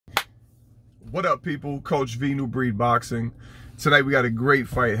What up, people? Coach V, New Breed Boxing. Tonight we got a great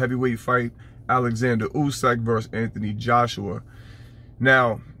fight, heavyweight fight. Oleksandr Usyk versus Anthony Joshua.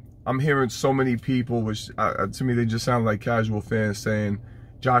 Now, I'm hearing so many people, which to me they just sound like casual fans, saying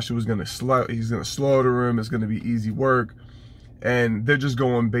Joshua's gonna slaughter him. It's gonna be easy work, and they're just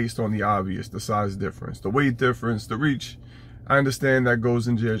going based on the obvious: the size difference, the weight difference, the reach. I understand that goes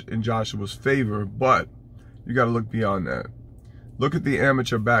in Joshua's favor, but you got to look beyond that. Look at the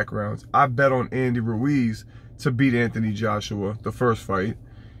amateur backgrounds. I bet on Andy Ruiz to beat Anthony Joshua the first fight.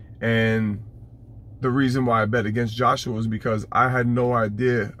 And the reason why I bet against Joshua is because I had no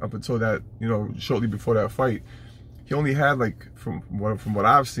idea up until that, shortly before that fight. He only had, like, from what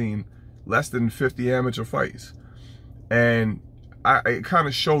I've seen, less than 50 amateur fights. And it kind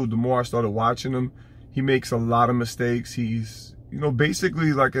of showed the more I started watching him. He makes a lot of mistakes. He's,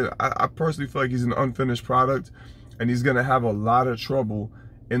 basically like, I personally feel like he's an unfinished product. And he's going to have a lot of trouble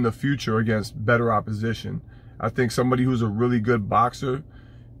in the future against better opposition. I think somebody who's a really good boxer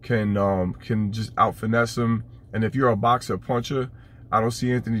can just out-finesse him. And if you're a boxer puncher, I don't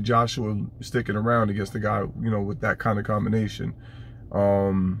see Anthony Joshua sticking around against the guy, with that kind of combination.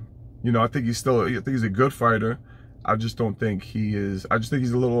 I think he's a good fighter. I just don't think he is. I just think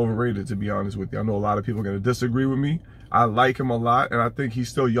he's a little overrated, to be honest with you. I know a lot of people are going to disagree with me. I like him a lot, and I think he's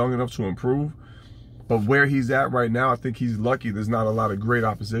still young enough to improve. But where he's at right now, I think he's lucky there's not a lot of great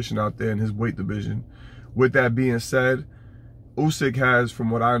opposition out there in his weight division. With that being said, Usyk has, from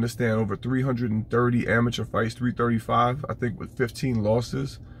what I understand, over 330 amateur fights, 335, I think, with 15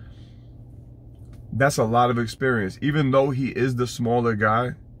 losses. That's a lot of experience. Even though he is the smaller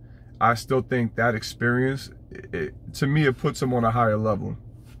guy, I still think that experience, to me, it puts him on a higher level.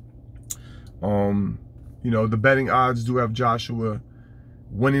 The betting odds do have Joshua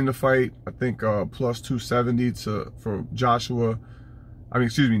winning the fight. I think plus 270 for Joshua.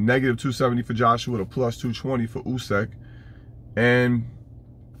 Negative 270 for Joshua to plus 220 for Usyk. And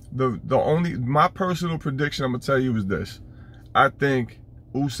my personal prediction I'm gonna tell you is this: I think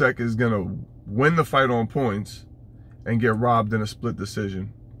Usyk is gonna win the fight on points and get robbed in a split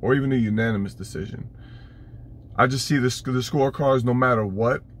decision or even a unanimous decision. I just see the scorecards no matter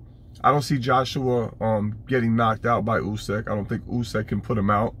what. I don't see Joshua getting knocked out by Usyk. I don't think Usyk can put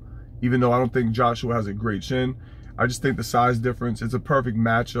him out, even though I don't think Joshua has a great chin. I just think the size difference, it's a perfect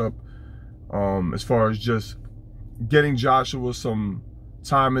matchup as far as just getting Joshua some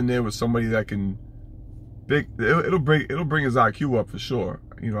time in there with somebody that can it'll bring his IQ up for sure.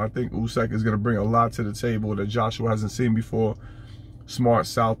 I think Usyk is going to bring a lot to the table that Joshua hasn't seen before. Smart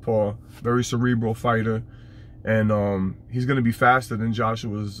southpaw, very cerebral fighter. And he's going to be faster than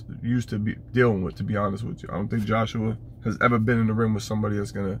Joshua's used to be dealing with, to be honest with you. I don't think Joshua has ever been in the ring with somebody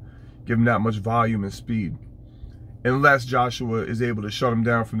that's going to give him that much volume and speed. Unless Joshua is able to shut him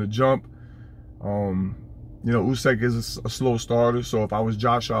down from the jump. Usyk is a slow starter, so if I was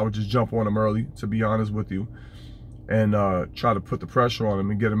Joshua, I would just jump on him early, to be honest with you. And try to put the pressure on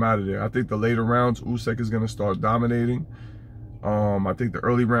him and get him out of there. I think the later rounds, Usyk is going to start dominating. I think the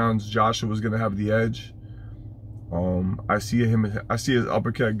early rounds, Joshua is going to have the edge. I see his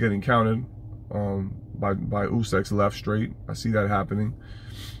uppercut getting countered by Usyk's left straight. I see that happening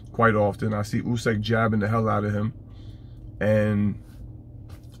quite often. I see Usyk jabbing the hell out of him. And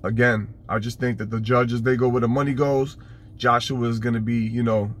again, I just think that the judges, they go where the money goes. Joshua is going to be,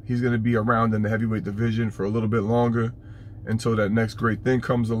 he's going to be around in the heavyweight division for a little bit longer until that next great thing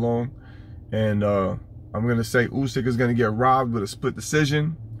comes along. And I'm going to say Usyk is going to get robbed with a split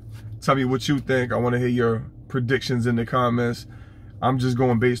decision. Tell me what you think. I want to hear your predictions in the comments. I'm just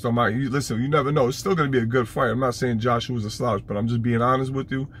going based on listen, you never know. It's still going to be a good fight. I'm not saying Joshua's a slouch, but I'm just being honest with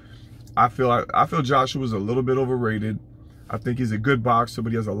you. I feel Joshua's a little bit overrated. I think he's a good boxer,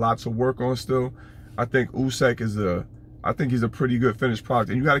 but he has a lot to work on still. I think Usyk he's a pretty good finished product.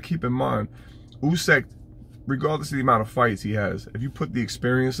 And you got to keep in mind, Usyk, regardless of the amount of fights he has, if you put the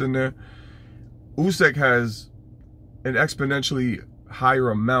experience in there, Usyk has an exponentially higher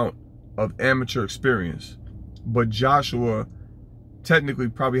amount of amateur experience. But Joshua technically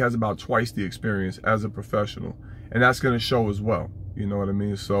probably has about twice the experience as a professional. And that's going to show as well. You know what I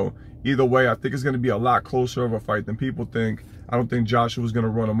mean? So either way, I think it's going to be a lot closer of a fight than people think. I don't think Joshua's going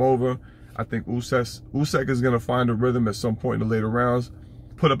to run him over. I think Usyk is going to find a rhythm at some point in the later rounds,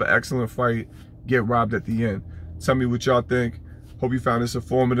 put up an excellent fight, get robbed at the end. Tell me what y'all think. Hope you found this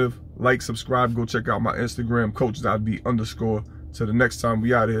informative. Like, subscribe, go check out my Instagram, coach.v_. Till the next time,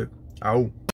 we out here. Ow.